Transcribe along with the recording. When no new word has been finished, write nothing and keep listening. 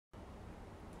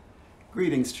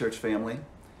Greetings, church family.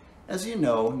 As you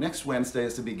know, next Wednesday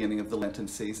is the beginning of the Lenten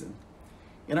season.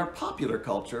 In our popular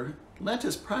culture, Lent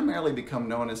has primarily become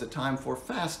known as a time for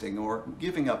fasting or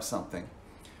giving up something.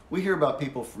 We hear about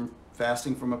people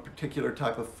fasting from a particular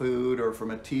type of food or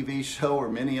from a TV show or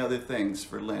many other things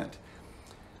for Lent.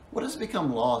 What has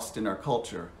become lost in our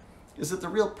culture is that the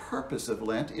real purpose of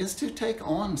Lent is to take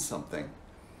on something.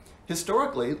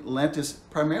 Historically, Lent is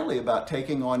primarily about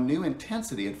taking on new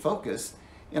intensity and focus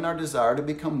in our desire to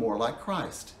become more like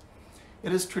Christ.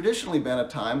 It has traditionally been a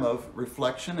time of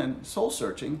reflection and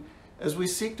soul-searching as we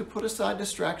seek to put aside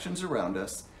distractions around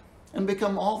us and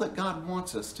become all that God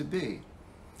wants us to be.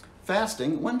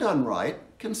 Fasting, when done right,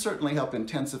 can certainly help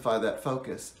intensify that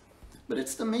focus, but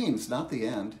it's the means, not the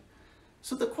end.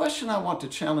 So the question I want to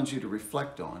challenge you to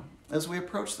reflect on as we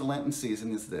approach the Lenten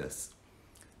season is this: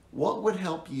 what would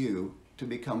help you to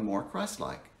become more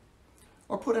Christ-like?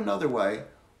 Or put another way,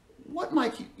 what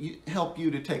might help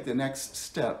you to take the next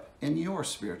step in your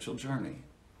spiritual journey?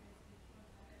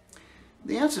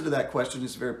 The answer to that question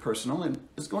is very personal and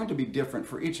is going to be different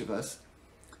for each of us.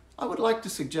 I would like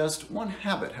to suggest one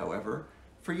habit, however,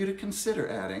 for you to consider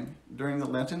adding during the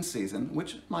Lenten season,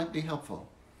 which might be helpful.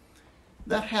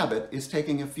 That habit is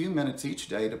taking a few minutes each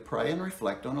day to pray and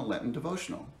reflect on a Lenten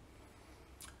devotional.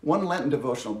 One Lenten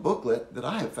devotional booklet that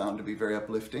I have found to be very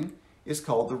uplifting is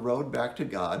called The Road Back to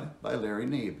God by Larry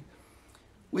Neeb.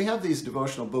 We have these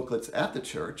devotional booklets at the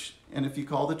church, and if you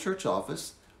call the church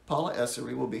office, Paula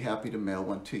Essery will be happy to mail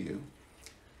one to you.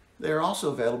 They are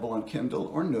also available on Kindle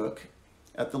or Nook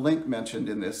at the link mentioned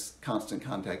in this constant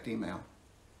contact email.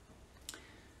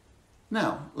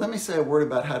 Now, let me say a word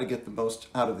about how to get the most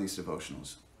out of these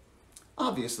devotionals.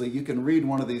 Obviously, you can read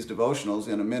one of these devotionals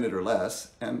in a minute or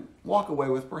less and walk away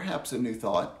with perhaps a new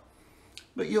thought,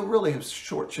 but you'll really have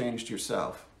shortchanged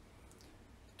yourself.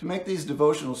 To make these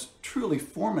devotionals truly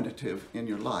formative in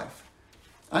your life,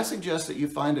 I suggest that you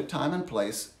find a time and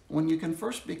place when you can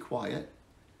first be quiet,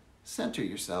 center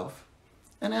yourself,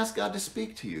 and ask God to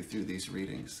speak to you through these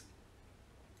readings.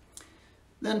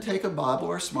 Then take a Bible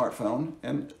or a smartphone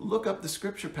and look up the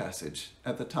scripture passage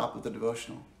at the top of the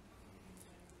devotional.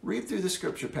 Read through the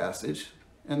scripture passage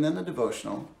and then the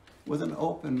devotional with an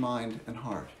open mind and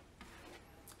heart.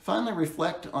 Finally,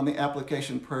 reflect on the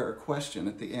application prayer or question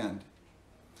at the end.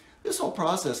 This whole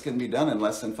process can be done in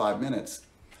less than 5 minutes,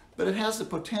 but it has the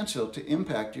potential to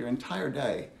impact your entire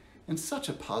day in such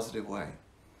a positive way.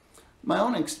 My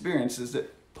own experience is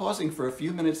that pausing for a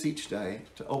few minutes each day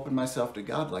to open myself to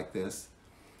God like this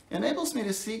enables me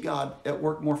to see God at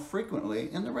work more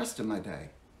frequently in the rest of my day.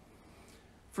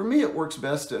 For me, it works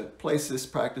best to place this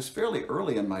practice fairly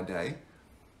early in my day,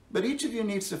 but each of you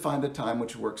needs to find the time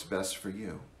which works best for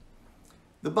you.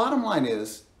 The bottom line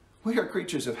is, we are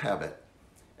creatures of habit,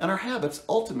 and our habits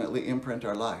ultimately imprint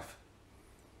our life.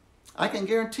 I can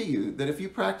guarantee you that if you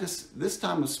practice this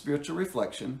time of spiritual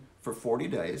reflection for 40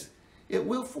 days, it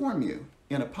will form you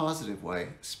in a positive way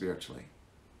spiritually.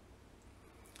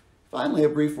 Finally, a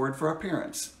brief word for our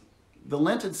parents. The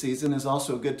Lenten season is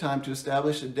also a good time to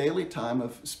establish a daily time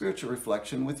of spiritual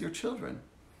reflection with your children.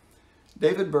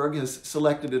 David Berg has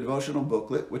selected a devotional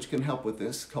booklet which can help with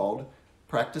this, called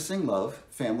Practicing Love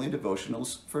Family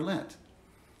Devotionals for Lent.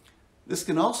 This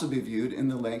can also be viewed in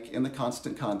the link in the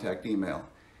constant contact email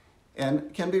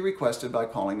and can be requested by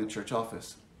calling the church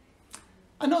office.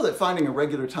 I know that finding a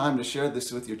regular time to share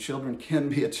this with your children can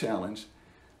be a challenge,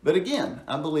 but again,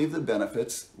 I believe the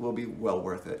benefits will be well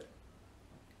worth it.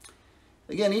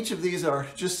 Again, each of these are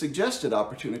just suggested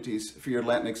opportunities for your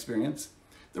Lenten experience.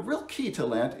 The real key to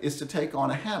Lent is to take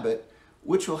on a habit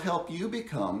which will help you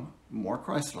become more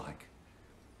Christ-like.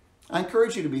 I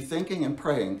encourage you to be thinking and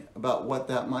praying about what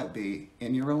that might be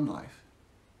in your own life.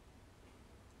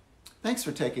 Thanks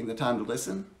for taking the time to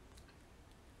listen.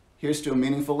 Here's to a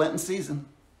meaningful Lenten season.